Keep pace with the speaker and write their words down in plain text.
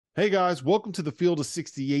Hey guys, welcome to the Field of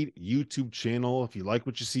 68 YouTube channel. If you like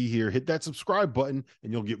what you see here, hit that subscribe button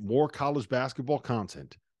and you'll get more college basketball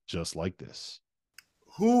content just like this.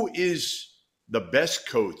 Who is the best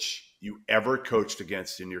coach you ever coached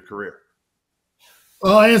against in your career?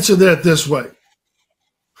 Well, I'll answer that this way.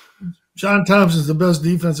 John Thompson's the best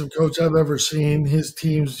defensive coach I've ever seen. His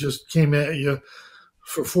teams just came at you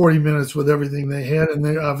for 40 minutes with everything they had, and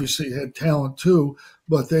they obviously had talent too,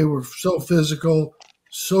 but they were so physical,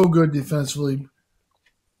 so good defensively,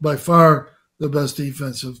 by far the best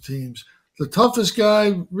defensive teams. The toughest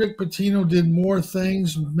guy, Rick Pitino, did more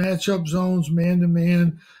things, matchup zones,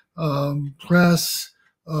 man-to-man, press,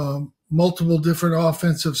 multiple different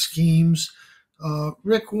offensive schemes.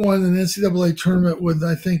 Rick won an NCAA tournament with,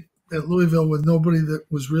 I think, at Louisville with nobody that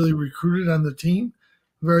was really recruited on the team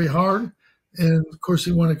very hard. And, of course,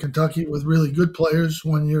 he won at Kentucky with really good players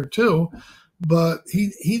one year too. But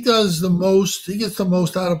he does the most – he gets the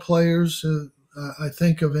most out of players, I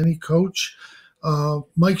think, of any coach.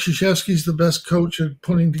 Mike Krzyzewski's the best coach at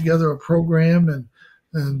putting together a program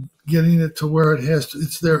and getting it to where it has to.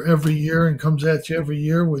 It's there every year and comes at you every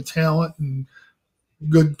year with talent and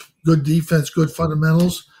good defense, good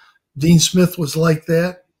fundamentals. Dean Smith was like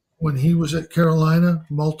that when he was at Carolina,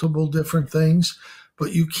 multiple different things.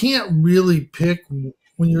 But you can't really pick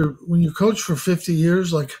when you coach for 50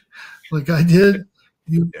 years like I did.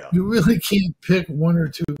 You really can't pick one or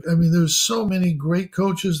two. I mean, there's so many great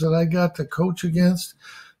coaches that I got to coach against.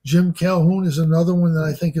 Jim Calhoun is another one that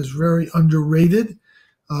I think is very underrated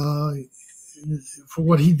for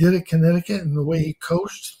what he did at Connecticut and the way he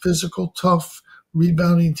coached physical, tough,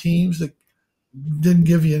 rebounding teams that didn't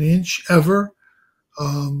give you an inch ever.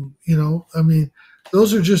 I mean,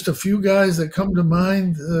 those are just a few guys that come to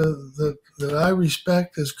mind that I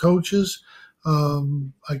respect as coaches.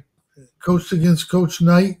 I coached against Coach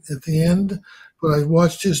Knight at the end, but I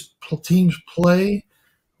watched his teams play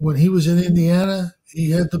when he was in Indiana.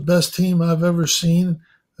 He had the best team I've ever seen,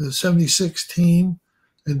 the 76 team,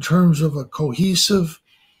 in terms of a cohesive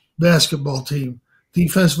basketball team,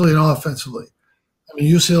 defensively and offensively. I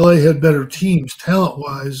mean, UCLA had better teams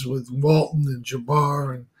talent-wise with Walton and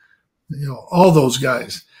Jabbar and, all those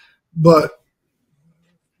guys. But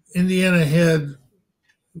Indiana had,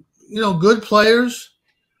 good players.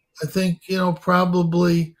 I think,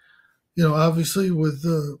 probably, obviously with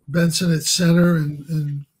Benson at center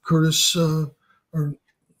and Curtis or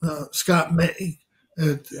Scott May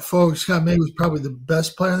at forward. Scott May was probably the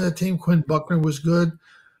best player on that team. Quinn Buckner was good.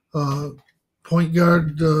 Point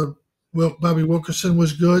guard Bobby Wilkerson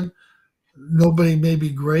was good. Nobody may be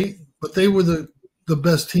great, but they were the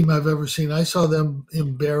best team I've ever seen. I saw them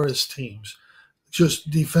embarrass teams, just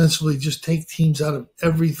defensively, just take teams out of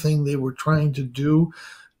everything they were trying to do.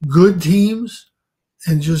 Good teams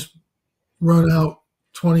and just run out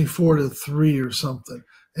 24-3 or something.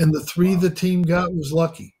 And the three the team got was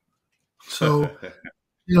lucky. So,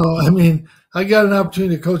 I mean, I got an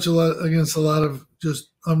opportunity to coach against a lot of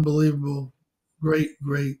just unbelievable, great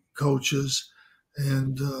coaches.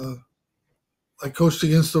 And I coached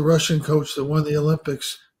against the Russian coach that won the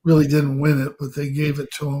Olympics. Really didn't win it, but they gave it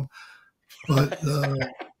to him. But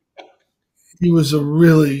he was a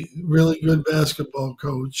really good basketball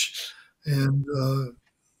coach. And,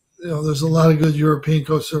 there's a lot of good European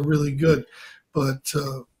coaches that are really good. But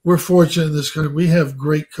we're fortunate in this country. We have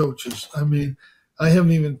great coaches. I mean, I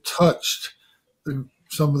haven't even touched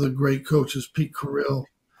some of the great coaches, Pete Carrill.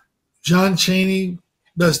 John Chaney,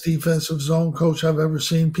 best defensive zone coach I've ever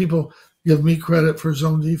seen. People give me credit for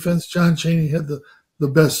zone defense. John Chaney had the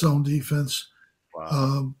best zone defense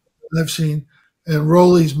I've seen. And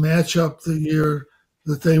Rowley's matchup the year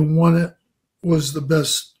that they won it was the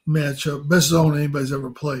best matchup, best zone anybody's ever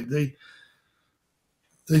played. They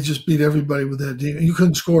just beat everybody with that team. You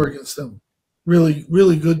couldn't score against them.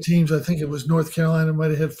 Really good teams. I think it was North Carolina might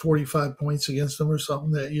have had 45 points against them or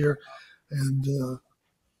something that year. And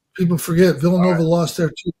people forget Villanova lost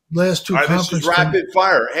their last two conference. This is rapid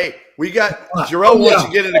fire. Hey, we got Jerel wants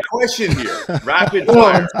to get in a question here. Rapid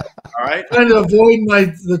fire. All right. Trying to avoid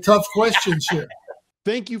the tough questions here.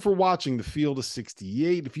 Thank you for watching the Field of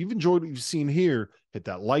 68. If you've enjoyed what you've seen here, hit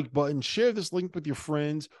that like button, share this link with your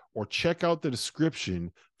friends, or check out the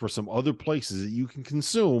description for some other places that you can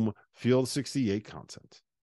consume Field of 68 content.